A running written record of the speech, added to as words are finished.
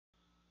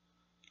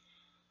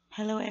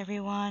Hello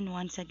everyone,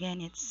 once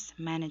again it's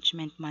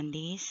Management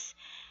Mondays,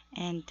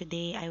 and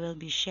today I will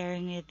be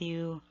sharing with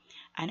you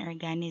an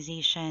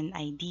organization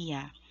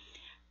idea.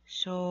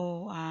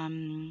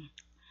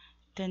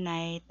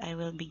 Tonight I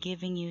will be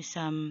giving you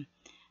some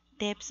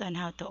tips on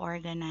how to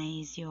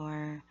organize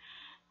your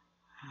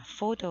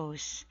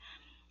photos.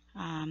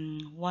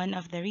 One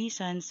of the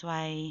reasons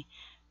why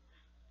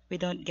we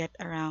don't get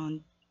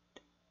around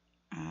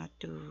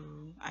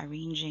to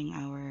arranging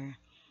our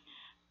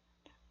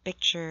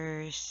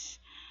pictures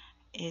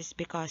is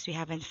because we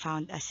haven't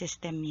found a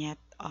system yet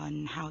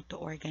on how to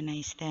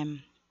organize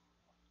them.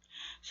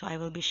 So I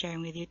will be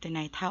sharing with you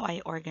tonight how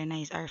I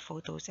organize our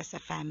photos as a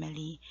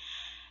family.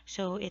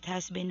 So it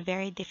has been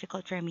very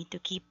difficult for me to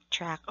keep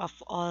track of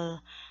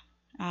all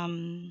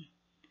um,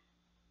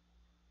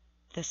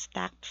 the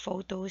stacked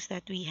photos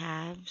that we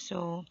have.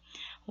 So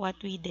what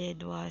we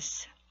did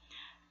was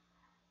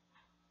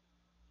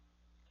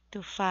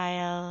to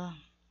file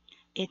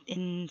it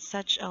in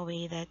such a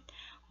way that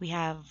we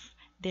have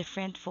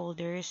different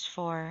folders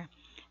for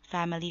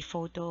family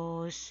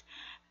photos,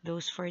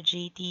 those for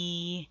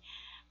JT,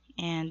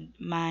 and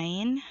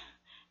mine,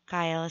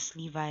 Kyle's,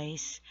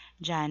 Levi's,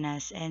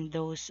 Jana's, and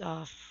those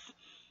of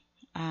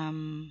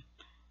um,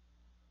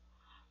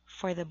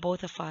 for the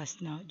both of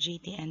us, no,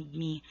 JT and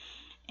me.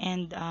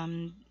 And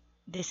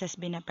this has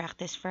been a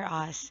practice for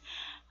us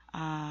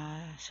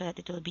so that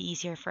it will be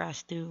easier for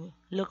us to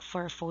look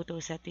for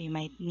photos that we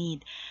might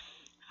need.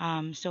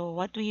 So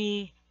what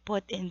we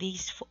put in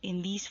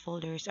these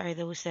folders are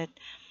those that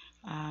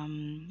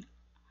um,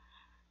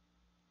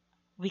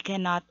 we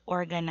cannot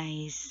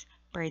organize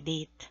per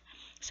date.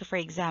 So for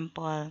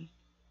example,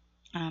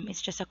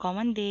 it's just a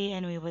common day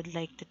and we would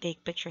like to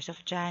take pictures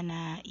of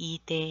Jana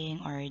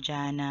eating or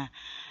Jana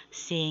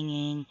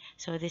singing.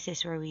 So this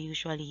is where we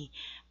usually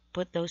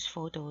put those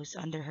photos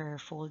under her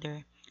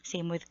folder.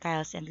 Same with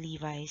Kyle's and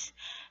Levi's.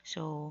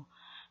 So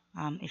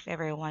if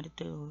ever I wanted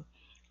to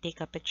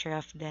take a picture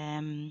of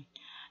them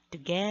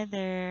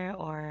together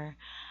or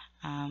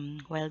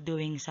while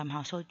doing some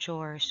household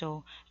chores.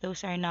 So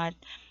those are not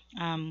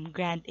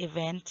grand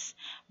events,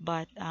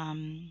 but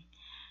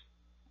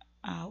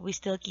we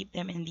still keep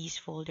them in these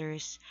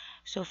folders.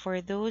 So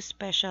for those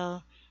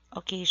special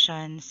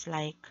occasions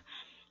like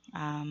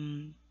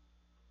um,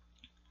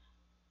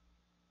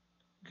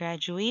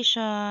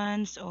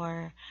 graduations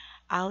or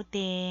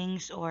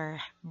outings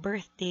or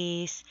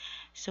birthdays,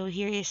 so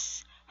here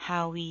is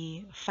how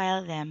we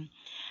file them.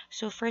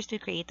 So first we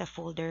create a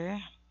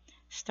folder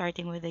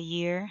starting with the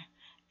year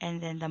and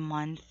then the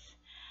month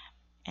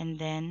and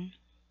then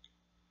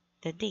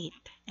the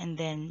date and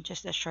then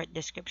just a short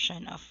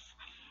description of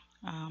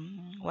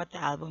what the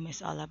album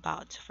is all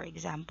about. So for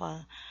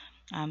example,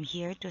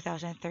 here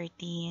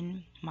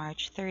 2013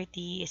 March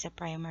 30 is a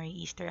primary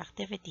Easter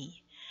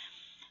activity,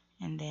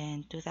 and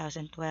then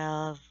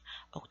 2012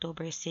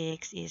 October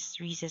 6 is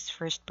Reese's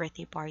first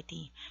birthday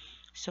party.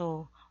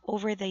 So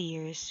over the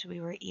years we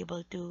were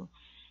able to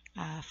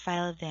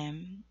file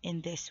them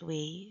in this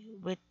way,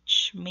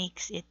 which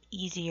makes it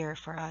easier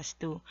for us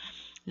to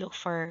look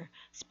for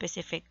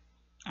specific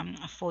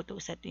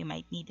photos that we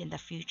might need in the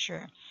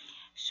future.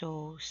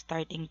 So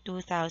starting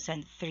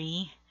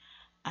 2003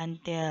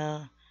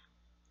 until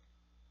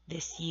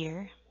this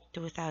year,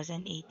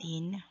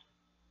 2018,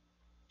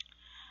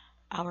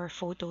 our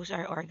photos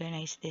are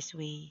organized this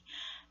way.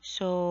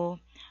 So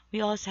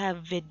we also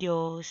have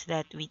videos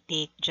that we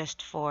take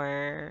just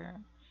for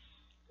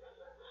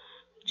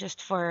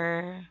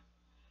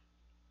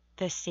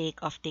the sake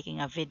of taking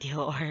a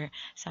video or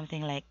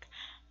something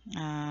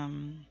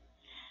um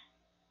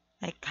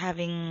like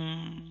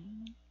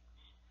having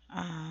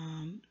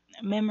um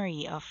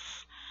memory of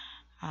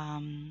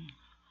um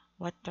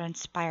what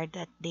transpired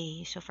that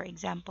day. So for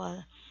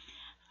example,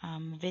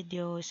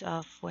 videos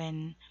of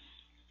when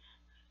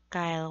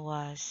Kyle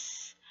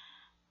was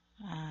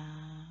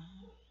uh,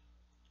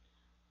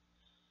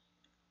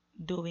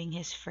 doing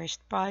his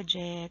first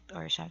project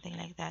or something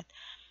like that.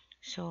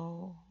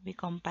 So we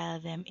compile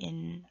them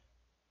in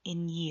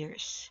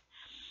years.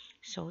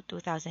 So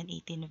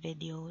 2018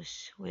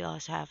 videos. We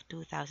also have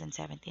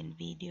 2017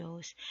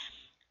 videos,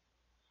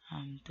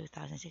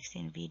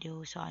 2016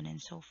 videos, so on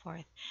and so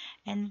forth.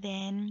 And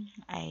then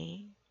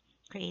I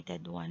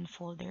created one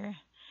folder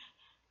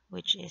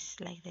which is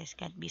like this,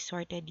 can be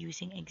sorted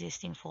using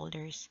existing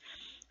folders.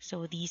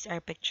 So these are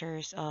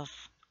pictures of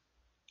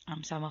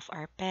some of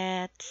our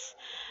pets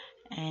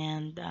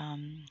and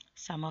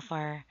some of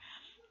our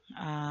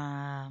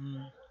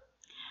um,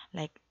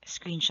 like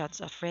screenshots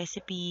of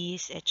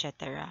recipes,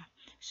 etc.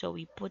 So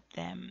we put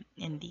them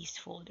in this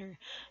folder.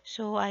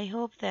 So I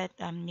hope that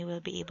you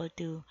will be able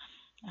to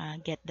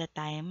get the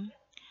time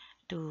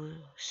to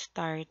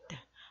start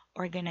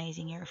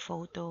organizing your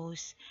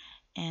photos,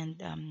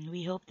 and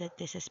we hope that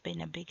this has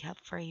been a big help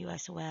for you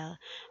as well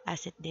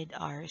as it did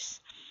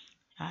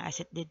as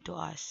it did to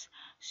us.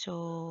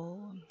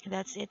 So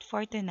that's it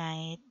for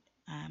tonight.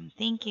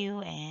 Thank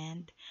you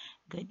and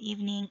good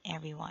evening,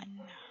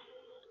 everyone.